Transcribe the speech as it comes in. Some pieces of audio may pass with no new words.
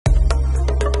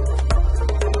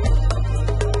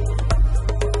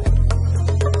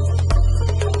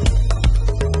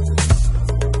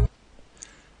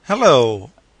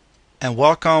Hello and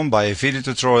welcome by a video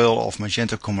tutorial of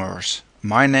Magento Commerce.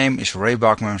 My name is Ray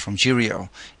Bachman from Girio,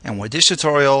 and with this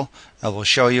tutorial I will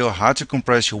show you how to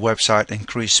compress your website and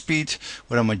increase speed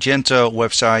with a Magento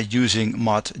website using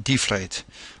Mod Deflate.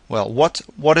 Well, what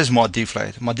is Mod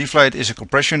Deflate? Mod Deflate is a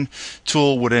compression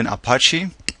tool within Apache,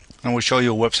 and I will show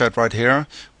you a website right here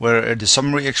where the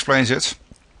summary explains it.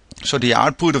 So the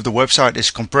output of the website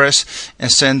is compressed and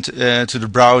sent to the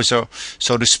browser,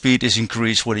 so the speed is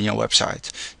increased within your website.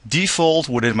 Default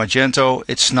within Magento,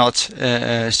 it's not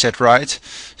set right.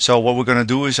 So what we're going to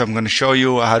do is I'm going to show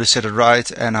you how to set it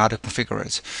right and how to configure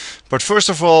it. But first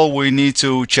of all, we need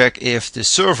to check if the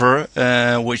server,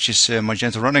 which is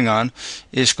Magento running on,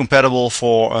 is compatible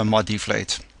for Mod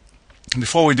Deflate.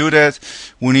 Before we do that,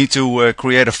 we need to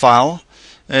create a file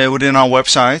within our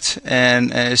website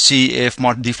and see if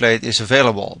Mod Deflate is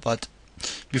available. But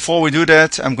before we do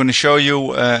that, I'm going to show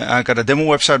you, I got a demo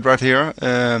website right here,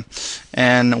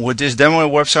 and with this demo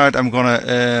website I'm going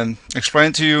to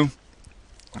explain to you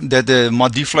that the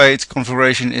Mod Deflate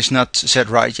configuration is not set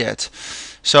right yet.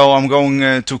 So I'm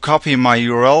going to copy my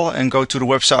URL and go to the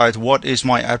website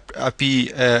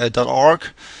whatismyip.org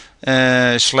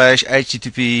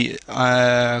 /http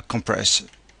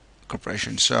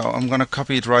compression. So I'm going to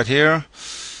copy it right here,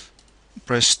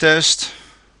 press test,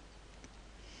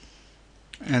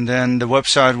 and then the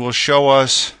website will show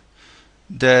us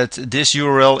that this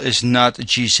URL is not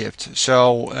gzipped.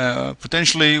 So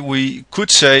potentially we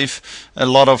could save a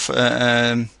lot of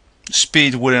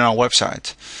speed within our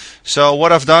website. So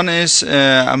what I've done is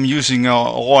I'm using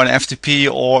or an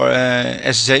FTP or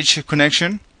SSH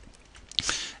connection,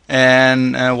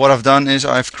 and what I've done is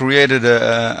I've created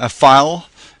a file,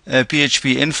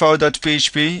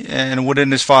 phpinfo.php, and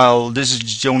within this file this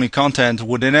is the only content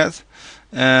within it,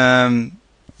 and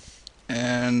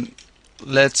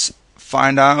let's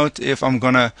find out if I'm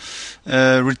gonna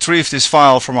retrieve this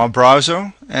file from our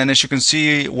browser. And as you can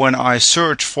see, when I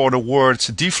search for the word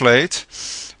deflate,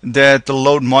 that the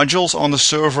load modules on the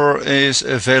server is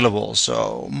available.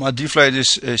 So my deflate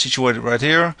is situated right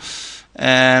here,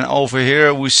 and over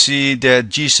here we see that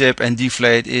gzip and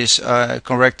deflate is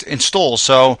correct install.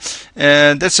 So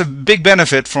that's a big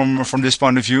benefit from this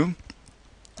point of view.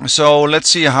 So let's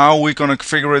see how we're going to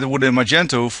configure it within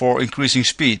Magento for increasing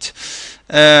speed.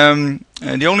 And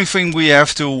the only thing we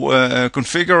have to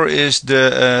configure is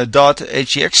the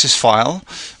 .hexes file,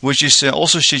 which is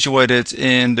also situated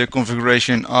in the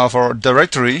configuration of our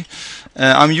directory.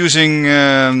 I'm using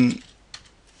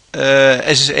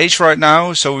SSH right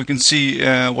now, so we can see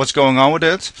what's going on with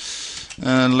it.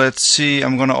 Let's see,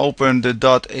 I'm going to open the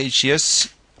 .hes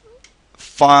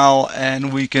file,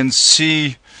 and we can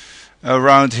see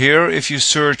around here, if you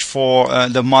search for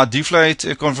the Mod Deflate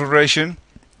configuration,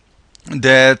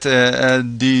 that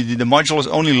the module is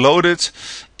only loaded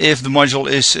if the module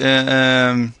is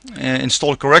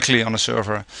installed correctly on the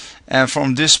server. And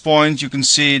from this point you can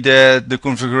see that the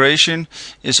configuration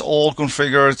is all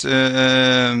configured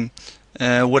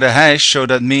with a hash, so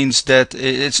that means that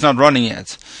it's not running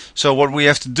yet. So what we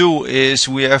have to do is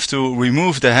we have to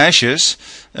remove the hashes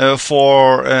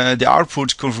for the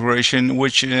output configuration,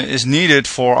 which is needed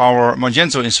for our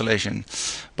Magento installation.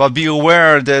 But be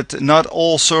aware that not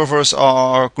all servers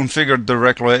are configured the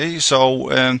correct way, so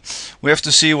we have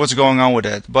to see what's going on with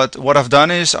that. But what I've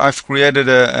done is I've created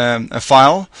a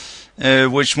file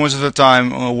which most of the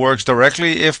time works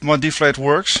directly if Mod Deflate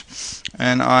works,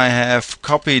 and I have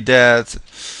copied that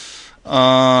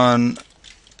on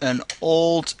an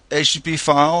old HTTP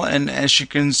file, and as you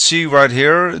can see right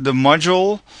here, the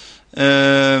module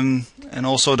and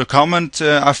also the comment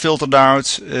I filtered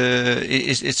out,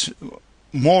 it's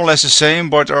more or less the same,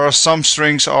 but there are some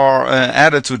strings are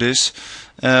added to this,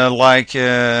 like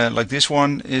this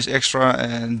one is extra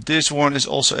and this one is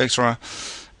also extra.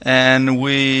 And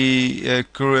we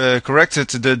corrected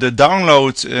the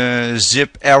download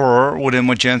zip error within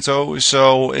Magento.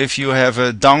 So if you have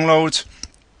a download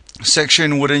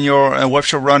section within your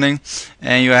webshop running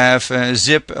and you have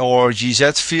zip or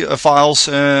gz files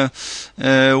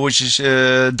which is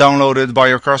downloaded by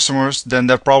your customers, then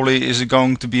that probably is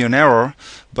going to be an error.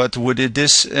 But with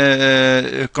this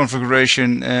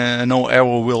configuration, no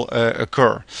error will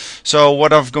occur. So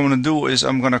what I'm going to do is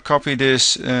I'm going to copy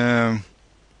this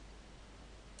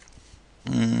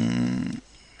and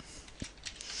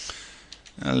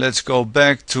let's go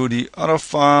back to the other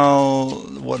file.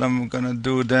 What I'm gonna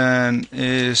do then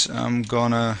is I'm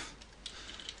gonna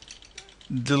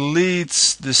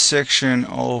delete the section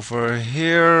over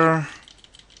here.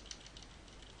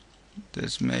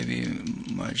 That's maybe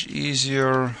much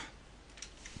easier.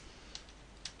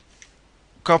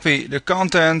 Copy the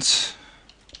content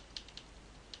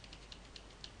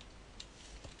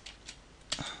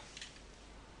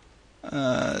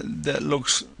That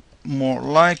looks more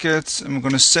like it. I'm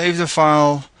going to save the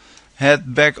file,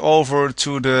 head back over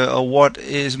to the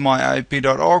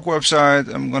whatismyip.org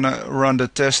website. I'm going to run the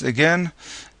test again,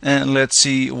 and let's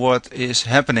see what is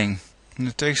happening. And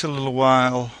it takes a little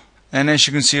while, and as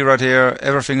you can see right here,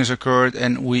 everything has occurred,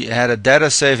 and we had a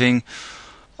data saving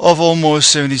of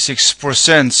almost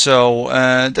 76%. So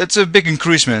that's a big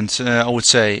increasement, I would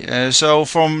say. So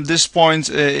from this point,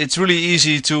 it's really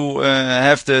easy to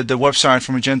have the website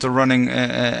from Magento running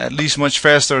at least much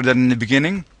faster than in the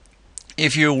beginning.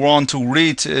 If you want to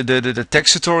read the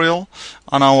text tutorial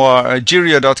on our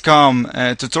Jiria.com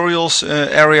tutorials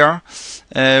area,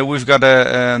 we've got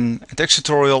a text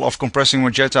tutorial of compressing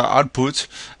Magento output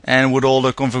and with all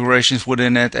the configurations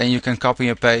within it, and you can copy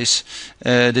and paste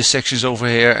the sections over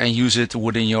here and use it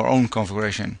within your own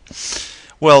configuration.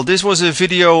 Well, this was a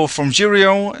video from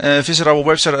Jiria. Visit our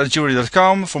website at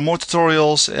jiria.com for more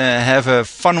tutorials. Have a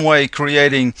fun way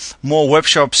creating more web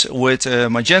shops with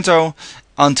Magento.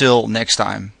 Until next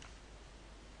time.